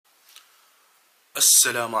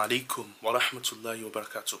Assalamu alaikum wa rahmatullahi wa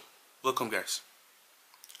barakatuh. Welcome guys.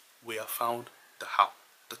 We have found the how,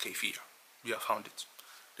 the kayfiyah. We have found it.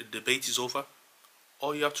 The debate is over.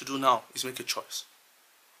 All you have to do now is make a choice.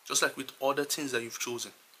 Just like with other things that you've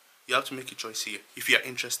chosen, you have to make a choice here if you are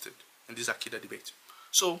interested in this Aqeedah debate.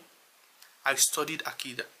 So, I studied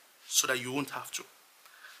Aqeedah so that you won't have to.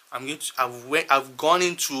 I've gone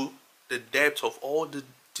into the depth of all the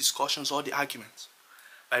discussions, all the arguments.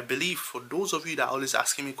 I believe for those of you that are always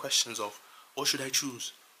asking me questions of what should I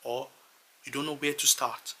choose, or you don't know where to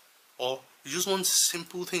start, or you just want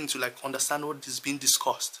simple things to like understand what is being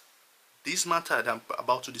discussed, this matter that I'm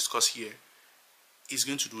about to discuss here is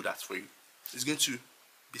going to do that for you. It's going to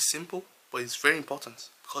be simple, but it's very important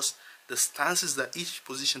because the stances that each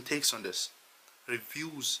position takes on this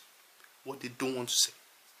reveals what they don't want to say.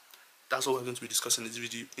 That's what we're going to be discussing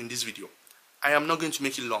in this video. I am not going to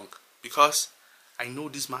make it long because I know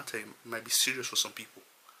this matter might be serious for some people,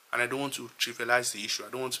 and I don't want to trivialize the issue.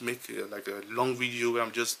 I don't want to make like a long video where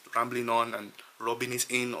I'm just rambling on and rubbing it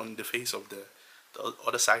in on the face of the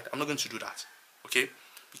other side. I'm not going to do that, okay?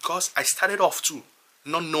 Because I started off too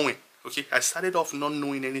not knowing, okay? I started off not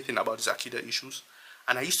knowing anything about these Aqeedah issues,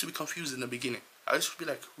 and I used to be confused in the beginning. I used to be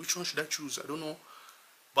like, which one should I choose? I don't know.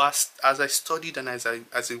 But as I studied and as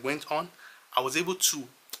it went on, I was able to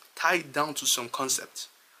tie it down to some concepts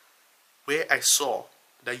where I saw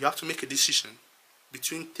that you have to make a decision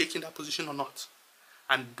between taking that position or not.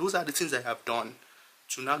 And those are the things I have done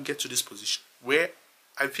to now get to this position where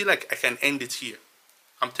I feel like I can end it here.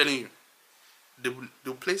 I'm telling you,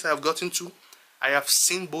 the place I have gotten to, I have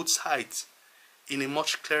seen both sides in a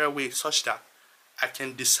much clearer way such that I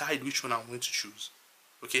can decide which one I'm going to choose.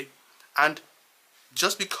 Okay? And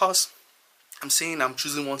just because I'm saying I'm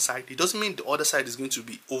choosing one side, it doesn't mean the other side is going to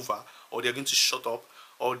be over, or they're going to shut up,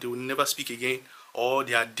 or they will never speak again, or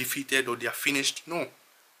they are defeated, or they are finished. No,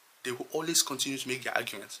 they will always continue to make their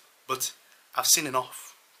arguments. But I've seen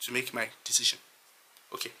enough to make my decision.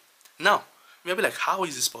 Okay, now, maybe like, how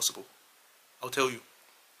is this possible? I'll tell you.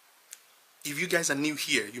 If you guys are new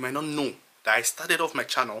here, you might not know that I started off my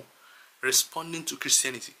channel responding to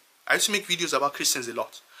Christianity. I used to make videos about Christians a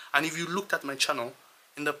lot. And if you looked at my channel,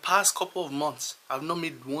 in the past couple of months, I've not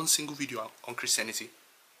made one single video on Christianity.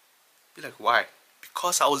 Be like, why?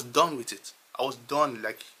 Because I was done with it. I was done.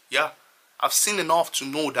 Like, yeah, I've seen enough to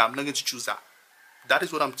know that I'm not going to choose that. That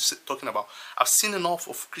is what I'm talking about. I've seen enough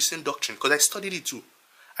of Christian doctrine because I studied it too.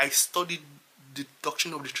 I studied the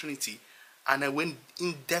doctrine of the Trinity and I went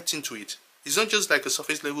in depth into it. It's not just like a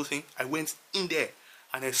surface level thing. I went in there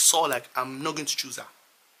and I saw like I'm not going to choose that.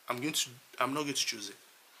 I'm not going to choose it.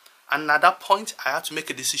 And at that point, I had to make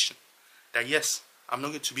a decision that yes, I'm not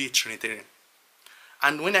going to be a Trinitarian.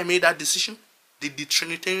 And when I made that decision, did the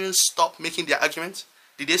Trinitarians stop making their arguments?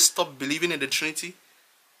 Did they stop believing in the Trinity?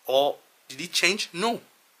 Or did it change? No.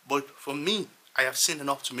 But for me, I have seen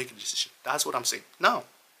enough to make a decision. That's what I'm saying. Now,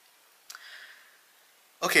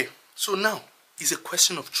 okay, so now, it's a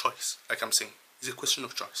question of choice, like I'm saying. It's a question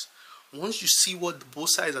of choice. Once you see what both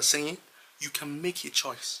sides are saying, you can make a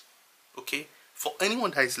choice, okay? For anyone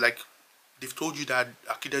that is like, they've told you that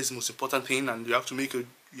Aqeedah is the most important thing and you have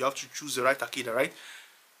to choose the right Aqeedah, right?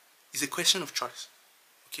 It's a question of choice,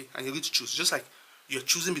 okay? And you're going to choose, just like you're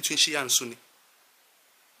choosing between Shia and Sunni.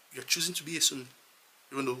 You're choosing to be a Sunni,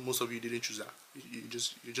 even though most of you didn't choose that.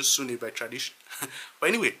 You're just Sunni by tradition. But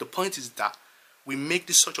anyway, the point is that we make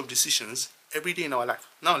this sort of decisions every day in our life.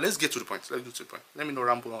 Now, let's get to the point. Let's get to the point. Let me not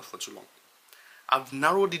ramble on for too long. I've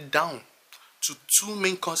narrowed it down to two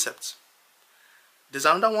main concepts. There's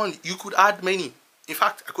another one. You could add many. In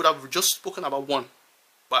fact, I could have just spoken about one.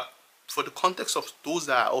 But for the context of those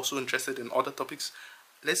that are also interested in other topics,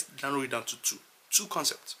 let's narrow it down to two. Two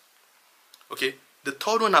concepts. Okay? The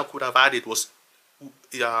third one I could have added was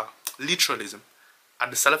literalism. Are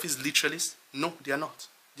the Salafis literalists? No, they are not.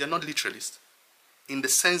 They are not literalists. In the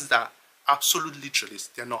sense that absolute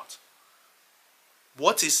literalists, they are not.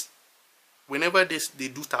 What is, whenever they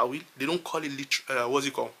do ta'wil, they don't call it what's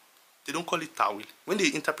it called? They don't call it ta'wil. When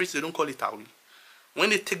they interpret, they don't call it ta'wil. When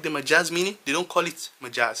they take the majaz meaning, they don't call it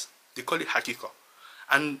majaz. They call it haqiqah.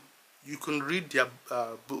 And you can read their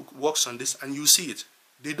works on this and you see it.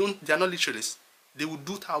 They are not literalists. They will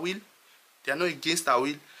do ta'wil. They are not against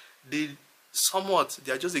ta'wil. They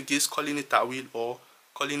are just against calling it ta'wil or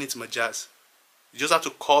calling it majaz. You just have to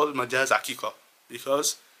call majaz haqiqah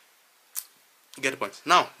because you get the point.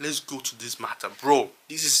 Now, let's go to this matter. Bro,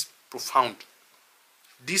 this is profound.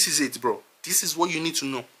 This is it, bro. This is what you need to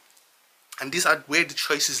know. And these are where the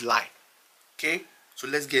choices lie. Okay? So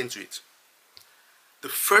let's get into it. The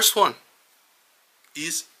first one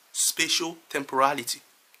is spatiotemporality.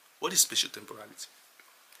 What is spatiotemporality?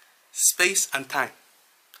 Space and time.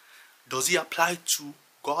 Does it apply to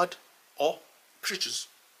God or creatures?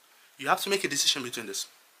 You have to make a decision between this.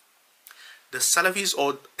 The Salafis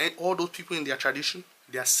or all those people in their tradition,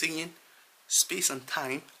 they are saying space and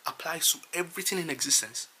time applies to everything in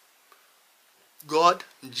existence. God,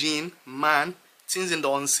 jinn, man, things in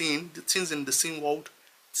the unseen, the things in the seen world.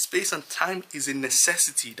 Space and time is a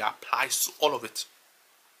necessity that applies to all of it.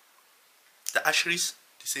 The Asharis,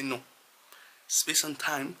 they say no. Space and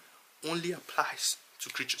time only applies to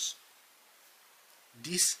creatures.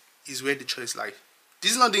 This is where the choice lies.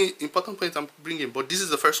 This is not the important point I'm bringing, but this is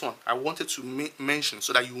the first one I wanted to mention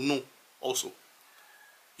so that you know also.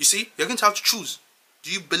 You see, you're going to have to choose.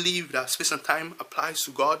 Do you believe that space and time applies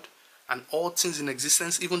to God and all things in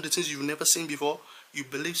existence, even the things you've never seen before? You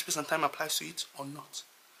believe space and time applies to it or not?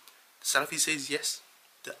 The Salafi says yes.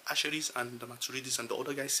 The Asharis and the Maturidis and the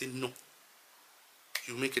other guys say no.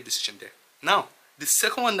 You make a decision there. Now, the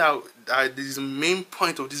second one that is the main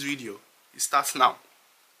point of this video, it starts now.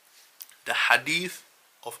 The hadith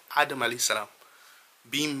of Adam alayhi salam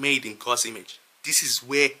being made in God's image. This is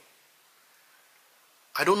where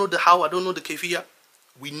I don't know the how, I don't know the kayfiyah.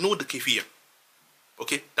 We know the kayfiyah.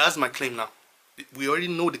 Okay, that's my claim now. We already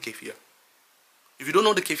know the kayfiyah. If you don't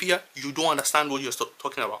know the kayfiyah, you don't understand what you're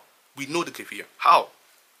talking about. We know the kayfiyah. How?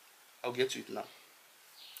 I'll get to it now.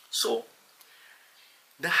 So,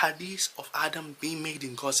 the hadith of Adam being made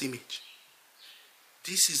in God's image.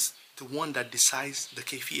 This is the one that decides the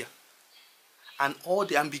kayfiyah. And all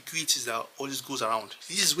the ambiguities that always goes around.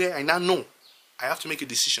 This is where I now know I have to make a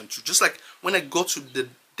decision too. Just like when I got to the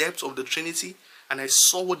depths of the Trinity and I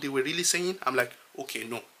saw what they were really saying, I'm like, okay,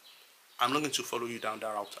 no. I'm not going to follow you down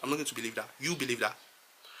that route. I'm not going to believe that. You believe that.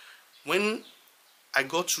 When I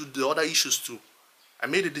got to the other issues too, I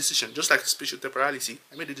made a decision, just like spatiotemporality,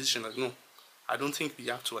 I made a decision like, no, I don't think we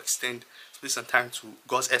have to extend space and time to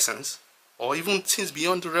God's essence or even things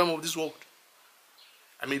beyond the realm of this world.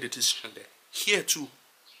 I made a decision there. Here too,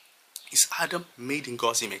 is Adam made in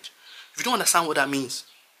God's image? If you don't understand what that means,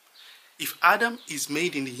 if Adam is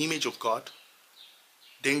made in the image of God,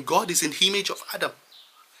 then God is in the image of Adam.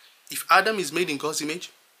 If Adam is made in God's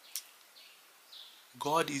image,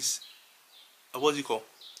 God is, what do you call,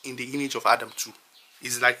 in the image of Adam too.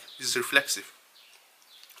 It's reflexive.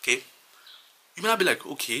 Okay? You may not be like,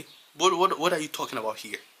 okay, but what are you talking about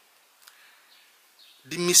here?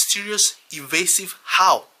 The mysterious, evasive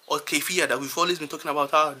how or kayfiyah that we've always been talking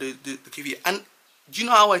about, the kayfiyah. And do you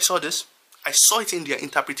know how I saw this? I saw it in their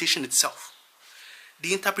interpretation itself.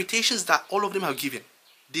 The interpretations that all of them have given,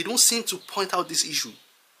 they don't seem to point out this issue.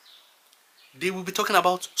 They will be talking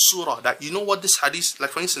about surah, that you know what this hadith, like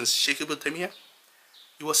for instance, Sheikh Ibn Taymiyyah,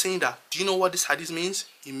 he was saying that, do you know what this hadith means?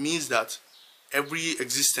 It means that every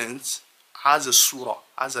existence has a surah,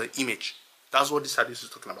 has an image. That's what this hadith is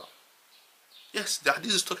talking about. Yes, the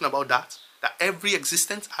hadith is talking about that every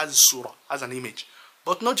existence has a surah, has an image.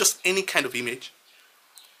 But not just any kind of image.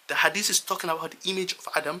 The hadith is talking about the image of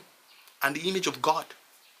Adam and the image of God.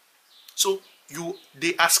 So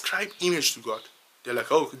they ascribe image to God. They're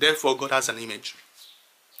like, oh, therefore God has an image.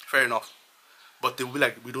 Fair enough. But they will be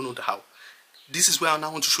like, we don't know the how. This is where I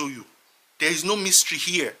now want to show you. There is no mystery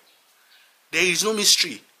here. There is no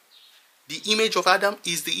mystery. The image of Adam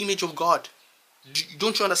is the image of God.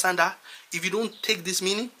 Don't you understand that? If you don't take this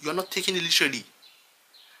meaning, you're not taking it literally.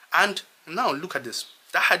 And now look at this.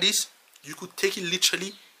 That hadith, you could take it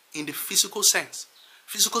literally in the physical sense.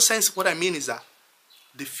 Physical sense, what I mean is that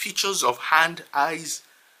the features of hand, eyes,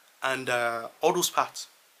 and all those parts.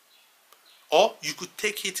 Or you could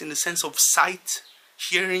take it in the sense of sight,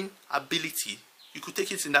 hearing, ability. You could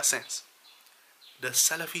take it in that sense. The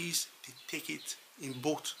Salafis, they take it in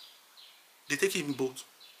both. They take it in both.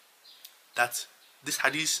 That this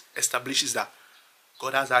hadith establishes that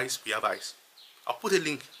God has eyes, we have eyes. I'll put a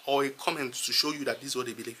link or a comment to show you that this is what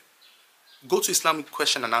they believe. Go to Islamic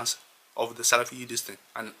question and answer of the Salafi this thing,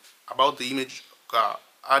 and about the image,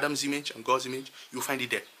 Adam's image and God's image, you'll find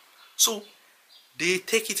it there. So they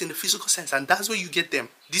take it in the physical sense, and that's where you get them.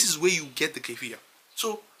 This is where you get the kayfiyah.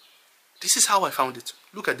 So this is how I found it.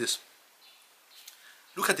 Look at this.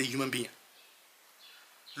 Look at the human being.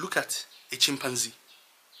 Look at a chimpanzee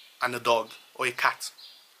and a dog or a cat.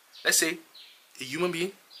 Let's say a human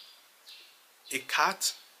being, a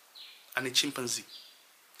cat, and a chimpanzee.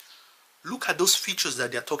 Look at those features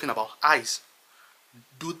that they are talking about. Eyes.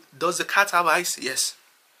 Does the cat have eyes? Yes.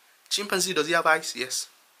 Chimpanzee, does he have eyes? Yes.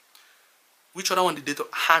 Which other one did they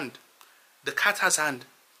talk? Hand. The cat has hand.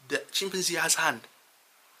 The chimpanzee has hand.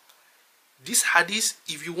 This hadith,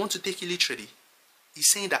 if you want to take it literally,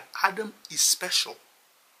 is saying that Adam is special.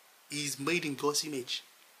 He is made in God's image.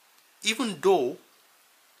 even though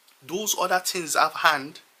those other things have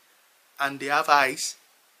hand and they have eyes,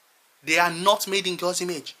 they are not made in God's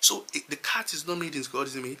image. So the cat is not made in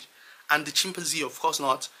God's image, and the chimpanzee, of course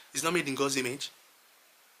not, is not made in God's image.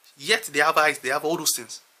 Yet they have eyes, they have all those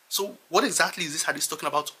things. So what exactly is this hadith talking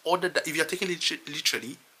about, other than, if you are taking it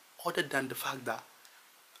literally, other than the fact that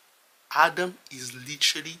Adam is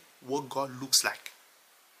literally what God looks like?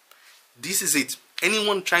 This is it.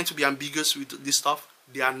 Anyone trying to be ambiguous with this stuff,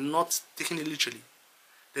 they are not taking it literally.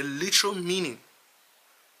 The literal meaning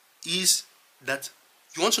is that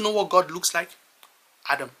you want to know what God looks like?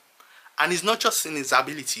 Adam. And it's not just in his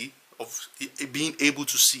ability of being able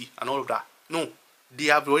to see and all of that. No, they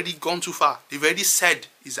have already gone too far. They've already said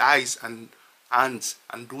his eyes and hands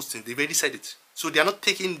and those things. They've already said it. So they are not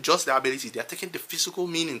taking just the ability. They are taking the physical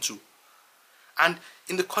meaning too. And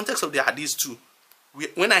in the context of the hadith too,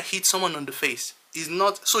 when I hit someone on the face, is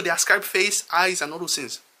not, so they ascribe face, eyes and all those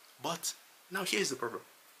things. But now here's the problem.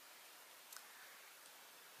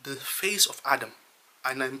 The face of Adam,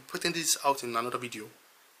 and I'm putting this out in another video,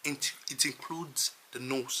 it includes the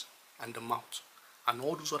nose and the mouth and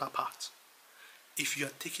all those other parts. If you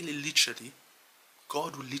are taking it literally,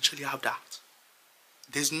 God will literally have that.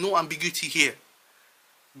 There's no ambiguity here.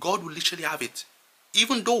 God will literally have it.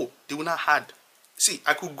 Even though they will not had. See,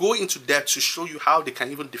 I could go into depth to show you how they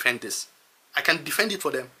can even defend this. I can defend it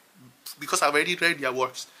for them because I've already read their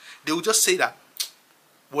works. They will just say that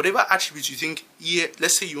whatever attributes you think, ear,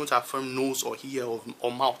 let's say you want to affirm nose or ear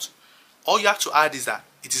or mouth, all you have to add is that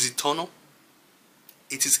it is eternal,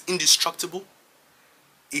 it is indestructible,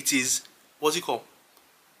 it is, what's it called?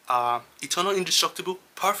 Eternal, indestructible,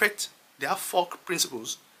 perfect. They have 4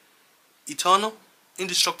 principles. Eternal,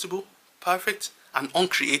 indestructible, perfect, and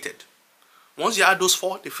uncreated. Once you add those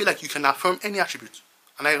 4, they feel like you can affirm any attribute.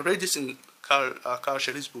 And I read this in Carl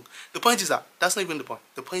Shelley's book. The point is that, that's not even the point.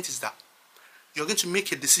 The point is that you're going to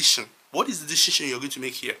make a decision. What is the decision you're going to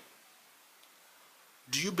make here?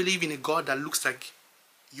 Do you believe in a God that looks like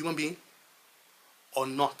a human being or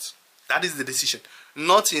not? That is the decision.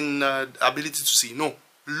 Not in ability to see. No.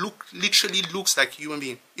 Literally looks like a human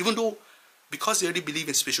being. Even though, because they already believe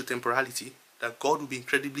in spatiotemporality, that God will be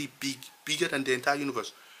incredibly big, bigger than the entire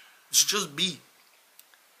universe. It should just be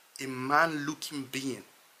a man-looking being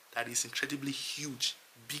that is incredibly huge,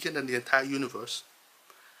 bigger than the entire universe.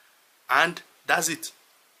 And that's it.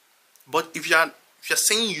 But if you're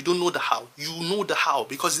saying you don't know the how, you know the how,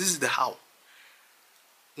 because this is the how.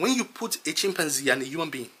 When you put a chimpanzee and a human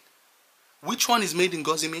being, which one is made in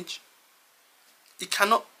God's image? It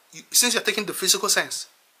cannot, since you're taking the physical sense,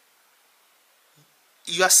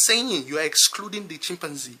 you are saying you are excluding the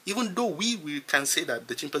chimpanzee. Even though we can say that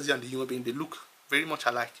the chimpanzee and the human being, they look very much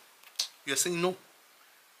alike. You are saying no.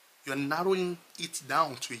 You are narrowing it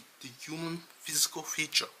down to the human physical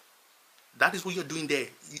feature. That is what you're doing there.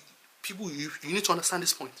 You need to understand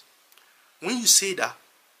this point. When you say that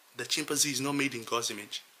the chimpanzee is not made in God's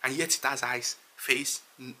image, and yet it has eyes, face,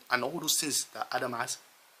 and all those things that Adam has,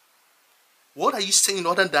 what are you saying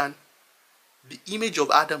other than the image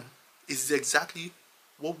of Adam is exactly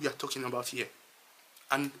what we are talking about here?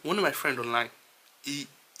 And one of my friends online, he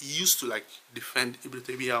used to like defend Ibn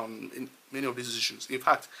Taymiyyah on many of these issues. In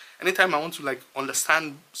fact, anytime I want to like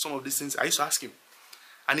understand some of these things, I used to ask him.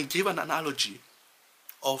 And he gave an analogy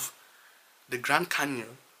of the Grand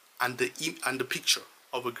Canyon and the picture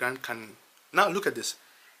of a Grand Canyon. Now look at this.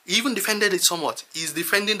 He even defended it somewhat. He's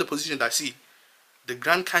defending the position that, see, the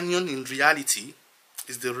Grand Canyon in reality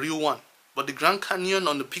is the real one. But the Grand Canyon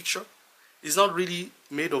on the picture is not really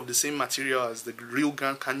made of the same material as the real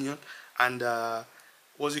Grand Canyon. And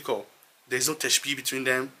what's it called? There's no tashbih between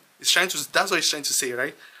them. That's what he's trying to say,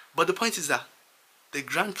 right? But the point is that the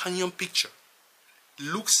Grand Canyon picture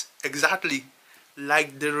looks exactly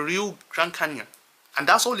like the real Grand Canyon. And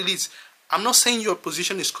that's all it is. I'm not saying your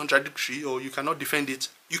position is contradictory or you cannot defend it.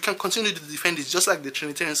 You can continue to defend it just like the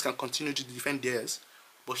Trinitarians can continue to defend theirs.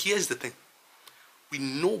 But here's the thing. We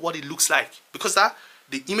know what it looks like. Because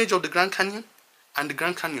the image of the Grand Canyon and the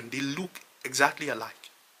Grand Canyon, they look exactly alike.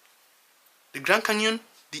 The Grand Canyon,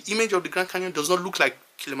 the image of the Grand Canyon does not look like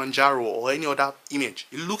Kilimanjaro or any other image.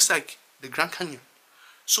 It looks like the Grand Canyon.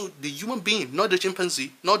 So the human being, not the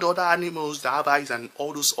chimpanzee, not the other animals that have eyes and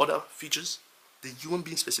all those other features, the human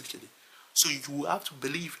being specifically. So you have to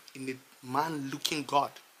believe in a man-looking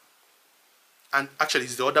God. And actually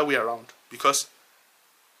it's the other way around, because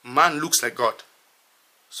man looks like God.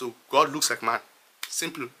 So God looks like man.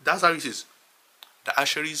 Simple. That's how it is. The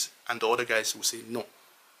Asharis and the other guys will say, no,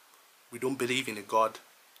 we don't believe in a God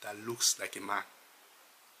that looks like a man.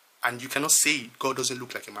 And you cannot say God doesn't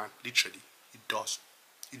look like a man, literally. It does.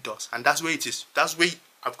 It does. And that's where it is. That's where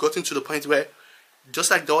I've gotten to the point where,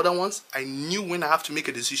 just like the other ones, I knew when I have to make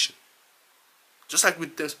a decision. Just like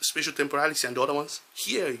with the spatial temporality and the other ones,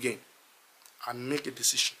 here again, I make a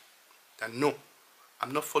decision that no,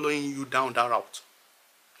 I'm not following you down that route.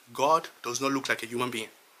 God does not look like a human being.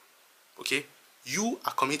 Okay? You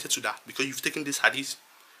are committed to that because you've taken this hadith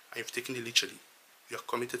and you've taken it literally. You are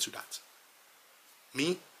committed to that.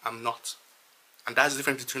 Me, I'm not. And that's the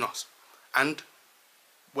difference between us. And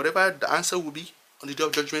whatever the answer will be on the day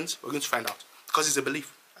of judgment, we're going to find out. Because it's a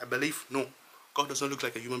belief. I believe, no, God does not look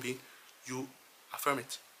like a human being. You affirm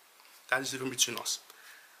it. That is the difference between us.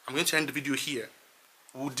 I'm going to end the video here.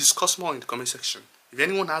 We'll discuss more in the comment section. If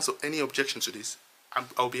anyone has any objection to this,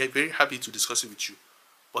 I'll be very happy to discuss it with you.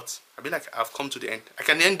 But I feel like I've come to the end. I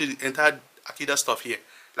can end the entire Aqeedah stuff here.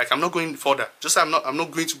 Like, I'm not going further. Just I'm not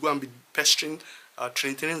going to go and be pestering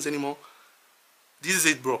Trinitarians anymore. This is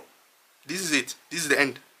it, bro. This is it. This is the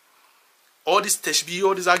end. All this tashbih,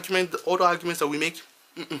 all these arguments, all the arguments that we make,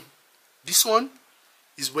 this one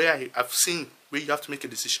is where I've seen where you have to make a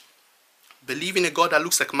decision. Believe in a God that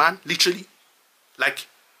looks like man, literally. Like,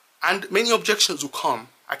 and many objections will come.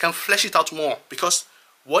 I can flesh it out more because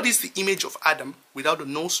what is the image of Adam without the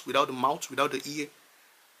nose, without the mouth, without the ear?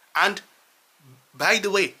 And by the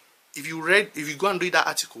way, if you go and read that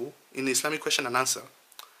article in the Islamic Question and Answer,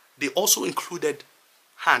 they also included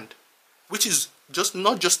hand, which is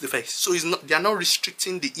not just the face. So they are not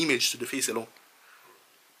restricting the image to the face alone.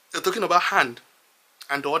 They're talking about hand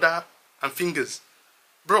and and fingers.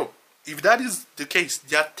 Bro, if that is the case,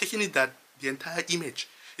 they are taking it that the entire image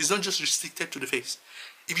is not just restricted to the face.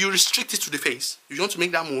 If you restrict it to the face, if you want to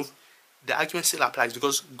make that move, the argument still applies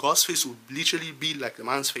because God's face would literally be like the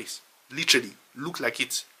man's face. Literally, look like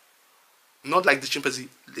it. Not like the chimpanzee,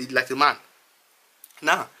 like the man.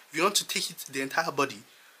 Now, if you want to take it the entire body,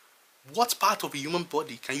 what part of a human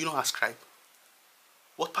body can you not ascribe?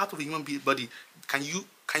 What part of a human body can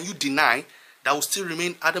you deny that will still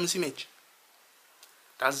remain Adam's image?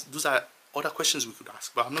 Those are other questions we could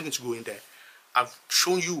ask, but I'm not going to go in there. I've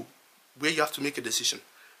shown you where you have to make a decision.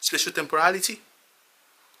 Spatiotemporality,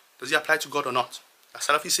 does it apply to God or not? The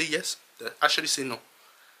Salafis say yes, the Ash'ari say no.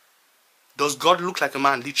 Does God look like a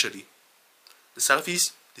man, literally? The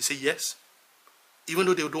Salafis, they say yes. Even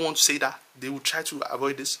though they don't want to say that, they will try to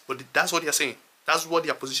avoid this, but that's what they are saying. That's what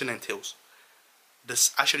their position entails. The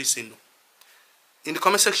Ash'ari say no. In the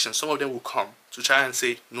comment section, some of them will come to try and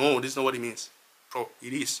say, no, this is not what it means. Bro,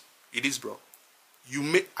 it is. It is, bro.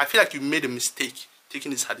 I feel like you made a mistake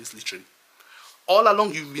taking this hadith literally. All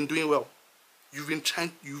along, you've been doing well. You've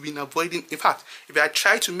been avoiding. In fact, if I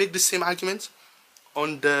try to make the same argument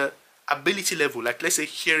on the ability level, like let's say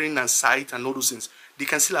hearing and sight and all those things, they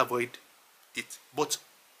can still avoid it. But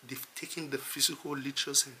they've taken the physical,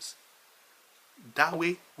 literal sense. That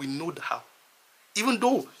way, we know the how. Even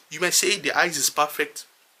though you might say the eyes is perfect,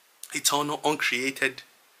 eternal, uncreated,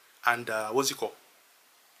 and what's it called?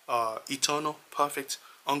 Eternal, perfect,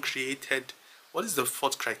 uncreated. What is the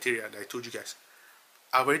fourth criteria that I told you guys?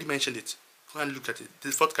 I've already mentioned it. Go and look at it.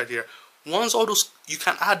 The fourth criteria. Once all those, you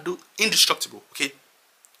can add the indestructible, okay?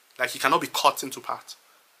 Like, it cannot be cut into parts.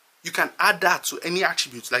 You can add that to any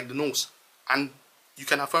attributes, like the nose, and you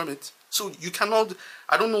can affirm it. So you cannot,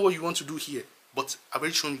 I don't know what you want to do here, but I've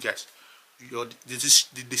already shown you guys.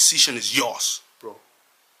 The decision is yours, bro.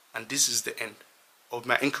 And this is the end of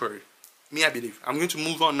my inquiry. Me, I believe. I'm going to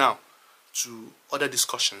move on now to other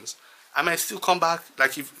discussions. I might still come back,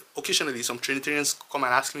 like if occasionally some Trinitarians come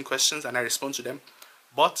and ask me questions and I respond to them.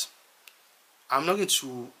 But I'm not going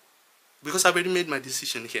to, because I've already made my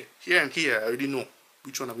decision here. Here and here, I already know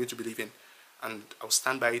which one I'm going to believe in. And I'll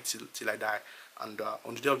stand by it till I die. And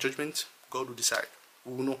on the day of judgment, God will decide.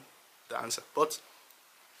 We will know the answer. But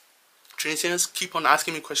Trinitarians keep on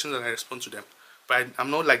asking me questions and I respond to them. But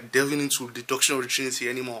I'm not like delving into the doctrine of the Trinity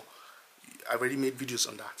anymore. I've already made videos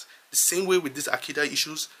on that. The same way with these Aqeedah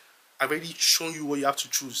issues, I've already shown you what you have to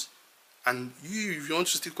choose. And if you want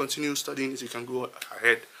to still continue studying it, you can go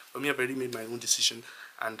ahead. But me, I've already made my own decision.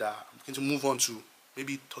 And I'm going to move on to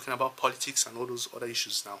maybe talking about politics and all those other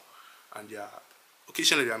issues now. And yeah,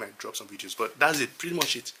 occasionally I might drop some videos. But that's it, pretty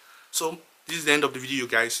much it. So this is the end of the video,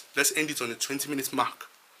 guys. Let's end it on the 20-minute mark.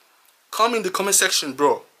 Come in the comment section,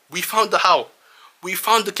 bro. We found the how. We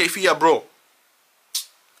found the kayfiyah, bro.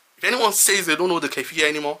 If anyone says they don't know the kayfiyah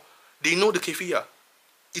anymore, they know the kayfiyah.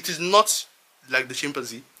 It is not like the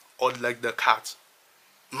chimpanzee or like the cat.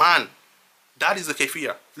 Man, that is the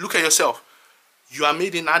kayfiyah. Look at yourself. You are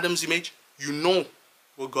made in Adam's image. You know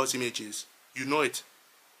what God's image is. You know it.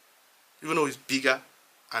 Even though it's bigger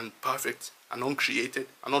and perfect and uncreated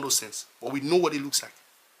and all those things. But we know what it looks like.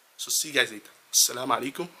 So see you guys later. Assalamu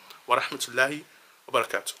alaikum wa rahmatullahi wa wa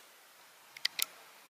barakatuh.